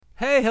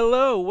Hey,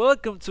 hello,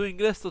 welcome to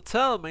Inglés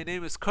Total. My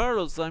name is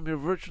Carlos, I'm your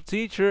virtual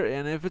teacher,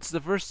 and if it's the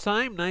first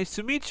time, nice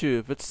to meet you.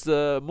 If it's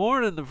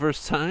more than the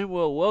first time,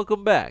 well,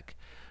 welcome back.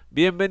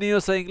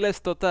 Bienvenidos a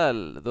Inglés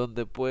Total,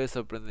 donde puedes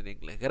aprender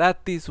inglés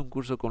gratis, un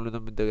curso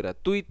completamente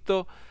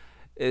gratuito,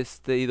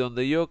 y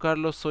donde yo,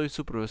 Carlos, soy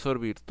su profesor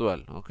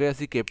virtual, ¿ok?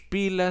 Así que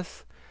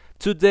pilas.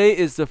 Today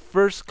is the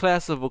first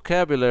class of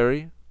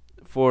vocabulary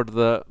for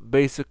the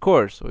basic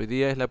course. Hoy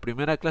día es la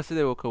primera clase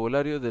de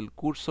vocabulario del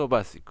curso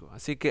básico.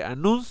 Así que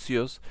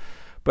anuncios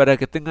para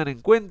que tengan en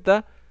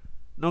cuenta.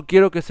 No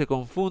quiero que se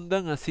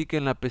confundan, así que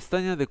en la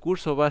pestaña de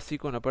curso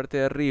básico, en la parte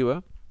de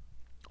arriba,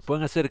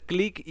 pueden hacer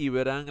clic y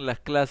verán las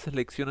clases,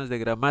 lecciones de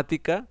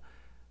gramática,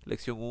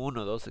 lección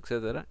 1, 2,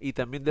 etcétera, y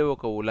también de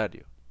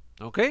vocabulario.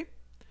 ¿Ok?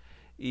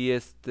 Y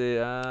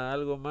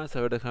algo más,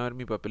 a ver, déjame ver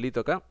mi papelito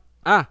acá.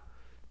 Ah,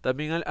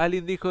 también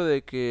alguien dijo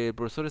de que el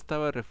profesor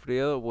estaba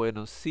resfriado.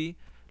 Bueno, sí,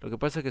 lo que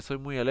pasa es que soy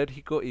muy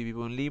alérgico y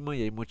vivo en Lima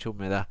y hay mucha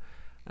humedad.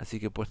 Así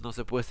que pues no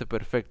se puede ser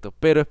perfecto,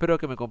 pero espero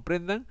que me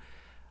comprendan.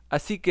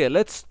 Así que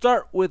let's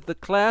start with the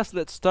class,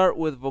 let's start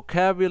with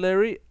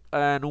vocabulary,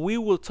 and we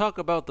will talk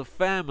about the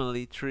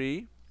family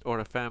tree, or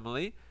a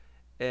family,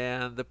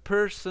 and the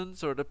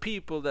persons or the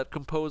people that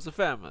compose the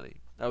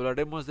family.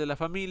 Hablaremos de la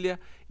familia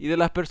y de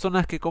las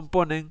personas que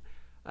componen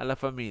a la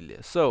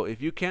familia. So, if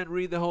you can't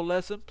read the whole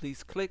lesson,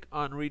 please click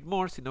on read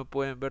more. Si no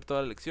pueden ver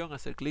toda la lección,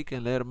 hacer clic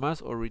en leer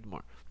más o read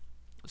more.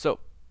 So,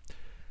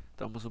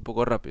 estamos un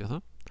poco rápidos,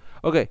 ¿no?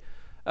 Ok,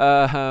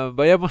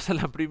 vayamos a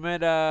la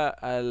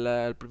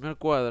al primer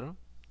cuadro.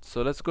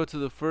 So let's go to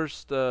the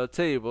first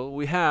table.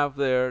 We have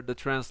there the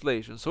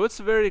translation. So it's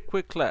a very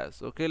quick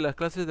class, okay? Las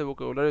clases de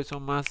vocabulario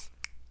son más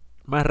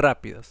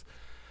rápidas.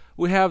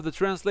 We have the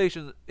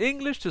translation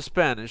English to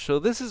Spanish. So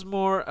this is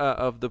more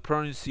of the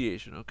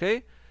pronunciation,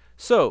 okay?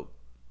 So,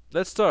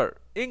 let's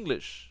start.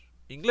 English,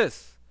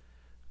 inglés.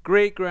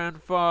 Great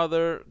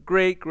grandfather,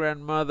 great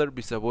grandmother,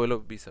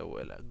 bisabuelo,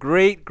 bisabuela.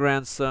 Great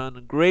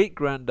grandson, great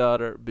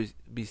granddaughter,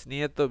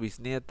 bisnieto,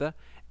 bisnieta.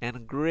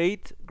 And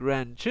great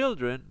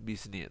grandchildren,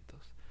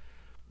 bisnietos.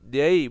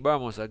 De ahí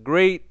vamos a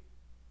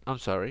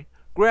grandfather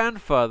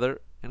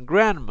and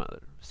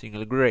grandmother. Sin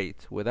el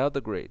great, without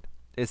the great.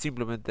 Es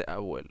simplemente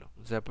abuelo.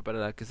 O sea, para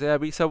la que sea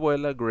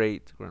bisabuela,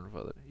 great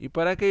grandfather. Y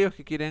para aquellos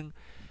que quieren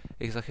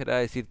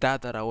exagerar, decir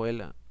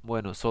tatarabuela,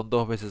 bueno, son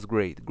dos veces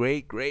great.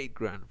 Great, great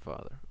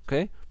grandfather.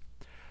 ¿Ok?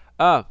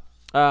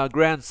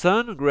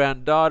 Grandson,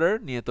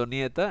 granddaughter, nieto,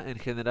 nieta. En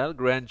general,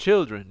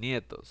 grandchildren,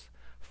 nietos.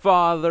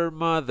 Father,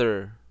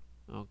 mother.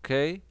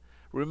 ¿Ok?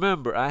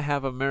 Remember, I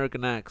have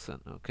American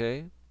accent.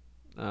 ¿Ok?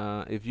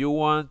 If you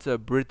want a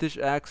British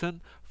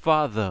accent,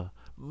 father,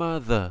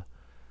 mother.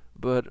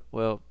 But,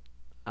 well,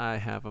 I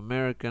have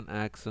American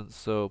accent,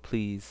 so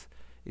please,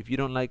 if you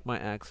don't like my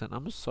accent,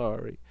 I'm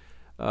sorry.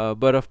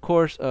 But of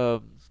course,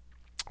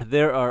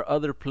 there are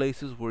other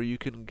places where you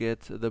can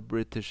get the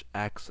British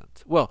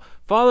accent. Well,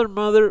 father,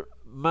 mother,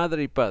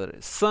 madre y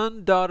padre.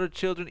 Son, daughter,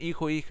 children,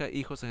 hijo, hija,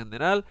 hijos en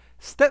general.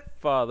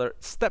 Stepfather,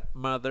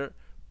 stepmother,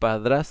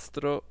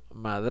 padrastro,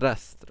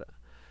 madrastra.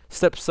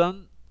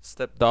 Stepson,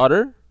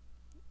 stepdaughter,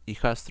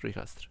 hijastro,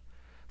 hijastra.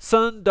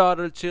 Son,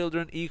 daughter,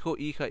 children, hijo,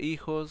 hija,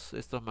 hijos,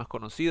 estos más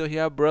conocidos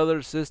ya,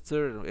 brother,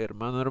 sister,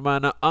 hermano,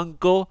 hermana,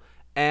 uncle,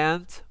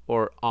 aunt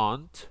or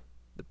aunt,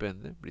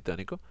 depende,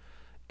 británico,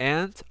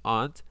 aunt,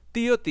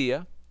 tío,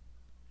 tía,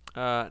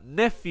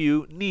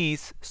 nephew,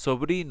 niece,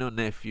 sobrino,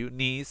 nephew,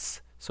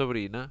 niece,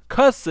 sobrina,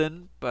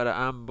 cousin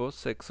para ambos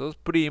sexos,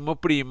 primo,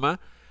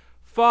 prima,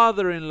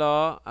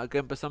 father-in-law, acá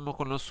empezamos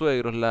con los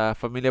suegros, la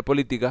familia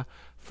política,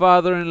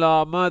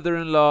 father-in-law,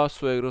 mother-in-law,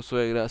 suegro,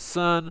 suegra,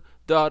 son,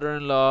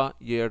 daughter-in-law,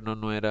 yerno,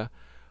 nuera,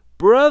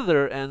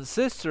 brother and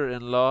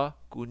sister-in-law,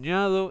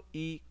 cuñado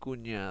y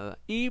cuñada.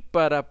 Y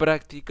para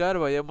practicar,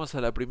 vayamos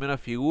a la primera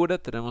figura.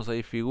 Tenemos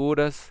ahí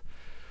figuras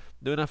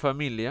de una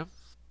familia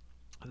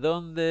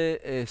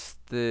donde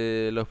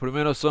los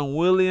primeros son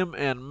William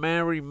and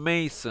Mary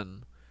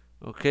Mason.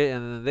 Okay,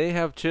 and then they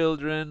have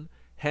children,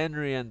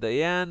 Henry and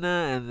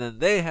Diana, and then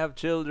they have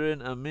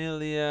children,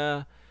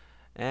 Amelia,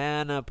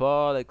 Anna,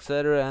 Paul,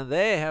 etc. And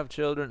they have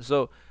children.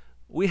 So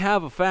we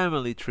have a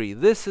family tree.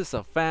 This is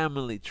a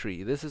family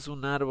tree. This is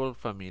un árbol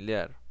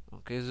familiar.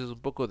 Okay, eso es un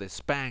poco de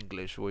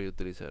Spanglish voy a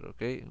utilizar,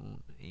 okay?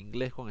 Un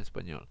inglés con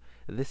español.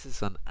 This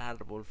is an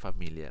árbol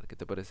familiar. ¿Qué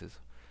te parece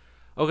eso?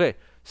 Okay,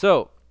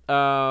 so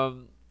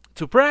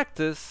to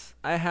practice,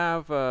 I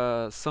have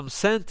some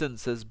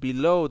sentences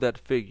below that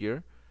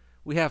figure.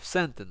 We have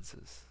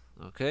sentences,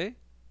 okay?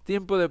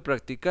 Tiempo de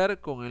practicar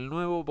con el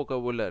nuevo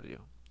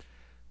vocabulario.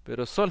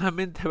 Pero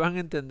solamente van a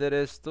entender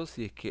esto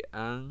si es que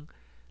han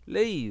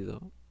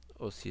leído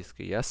o si es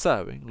que ya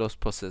saben los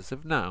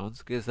possessive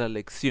nouns, que es la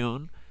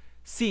lección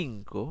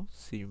 5,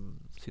 si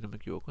no me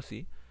equivoco,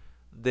 sí,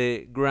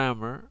 de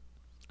grammar.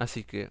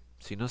 Así que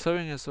si no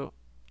saben eso,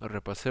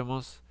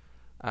 repasemos,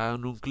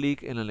 hagan un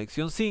clic en la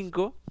lección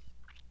 5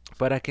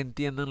 para que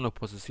entiendan los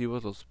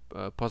posesivos, los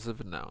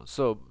possessive nouns.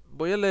 So,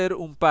 voy a leer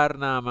un par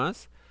nada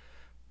más.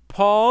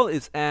 Paul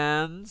is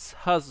Anne's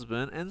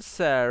husband and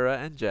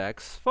Sarah and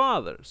Jack's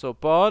father. So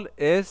Paul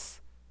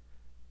es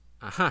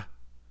Ajá.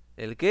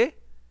 ¿El qué?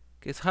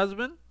 ¿Qué es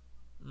husband?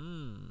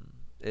 Mm,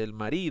 el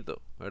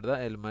marido,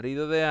 ¿verdad? El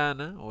marido de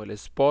Ana o el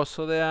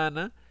esposo de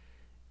Ana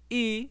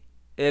y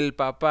el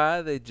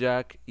papá de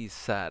Jack y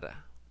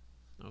Sarah.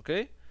 ¿Ok?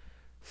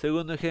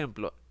 Segundo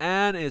ejemplo,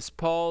 Anne is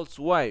Paul's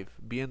wife,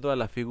 viendo a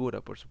la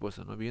figura, por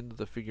supuesto, no viendo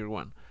the figure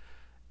one.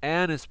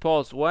 Anne is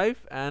Paul's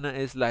wife, Ana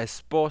es la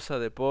esposa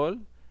de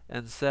Paul,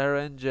 and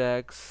Sarah and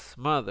Jack's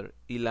mother,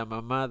 y la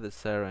mamá de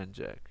Sarah and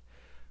Jack.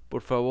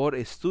 Por favor,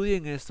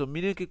 estudien esto.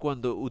 Miren que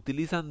cuando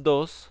utilizan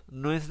dos,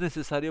 no es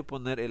necesario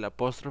poner el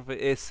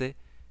apóstrofe S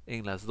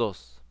en las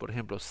dos. Por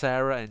ejemplo,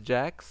 Sarah and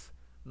Jack's,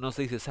 no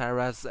se dice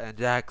Sarah's and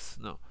Jack's,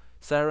 no.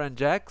 Sarah and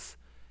Jack's,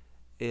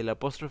 el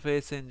apóstrofe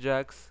S en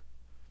Jack's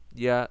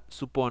ya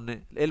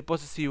supone el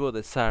posesivo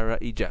de Sarah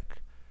y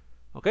Jack.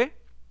 ¿Ok?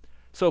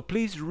 So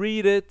please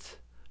read it,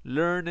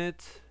 learn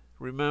it.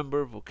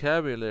 Remember,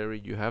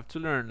 vocabulary, you have to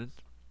learn it.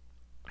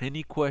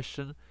 Any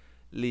question,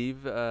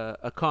 leave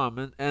a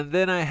comment. And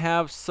then I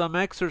have some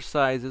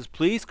exercises.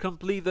 Please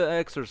complete the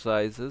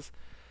exercises.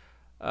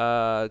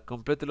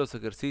 Complete los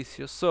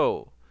ejercicios.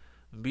 So,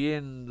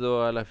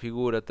 viendo a la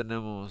figura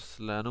tenemos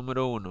la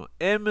número 1.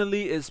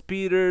 Emily is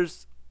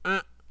Peter's...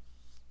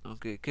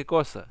 ok, ¿qué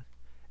cosa?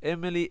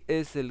 Emily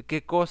es el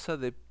qué cosa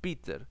de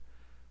Peter.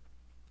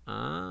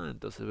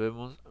 Entonces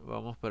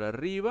vamos para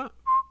arriba.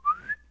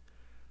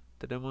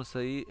 Tenemos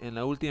ahí en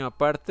la última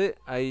parte,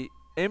 hay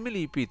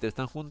Emily y Peter,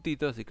 están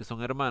juntitos, así que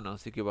son hermanos,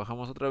 así que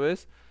bajamos otra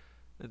vez.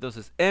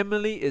 Entonces,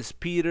 Emily is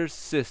Peter's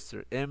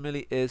sister.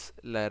 Emily es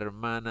la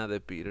hermana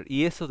de Peter.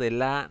 Y eso de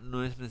la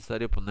no es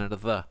necesario poner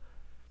the.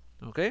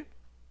 ¿Ok?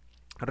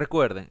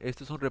 Recuerden,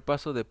 esto es un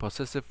repaso de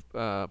possessive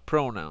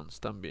pronouns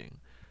también.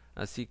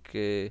 Así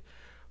que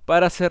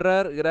para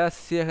cerrar,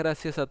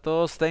 gracias a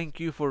todos. Thank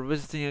you for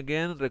visiting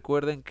again.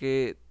 Recuerden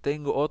que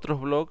tengo otros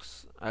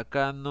blogs.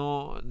 Acá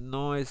no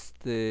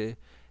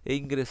he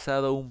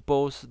ingresado un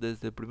post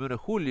desde el 1 de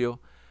julio,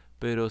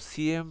 pero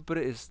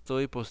siempre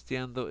estoy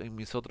posteando en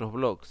mis otros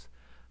blogs.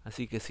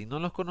 Así que si no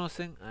los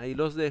conocen, ahí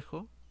los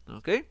dejo,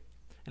 ¿ok?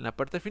 En la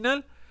parte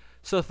final.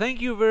 So thank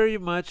you very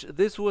much.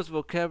 This was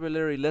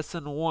Vocabulary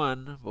Lesson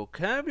 1.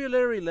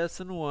 Vocabulary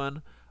Lesson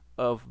 1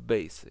 of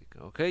Basic.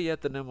 ¿Ok? Ya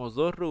tenemos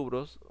dos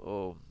rubros,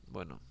 o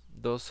bueno,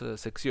 dos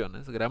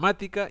secciones,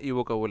 gramática y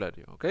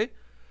vocabulario. ¿Ok?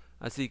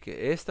 Así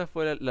que esta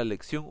fue la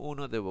lección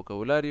 1 de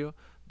vocabulario,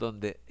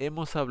 donde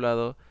hemos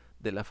hablado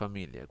de la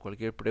familia.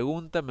 Cualquier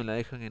pregunta me la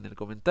dejan en el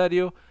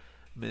comentario,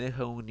 me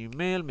dejan un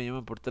email, me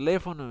llaman por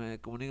teléfono, me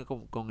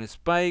comunican con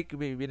Spike,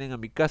 vienen a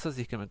mi casa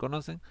si es que me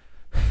conocen.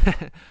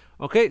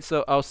 Okay,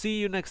 so I'll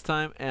see you next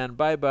time and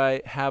bye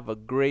bye. Have a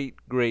great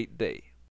day.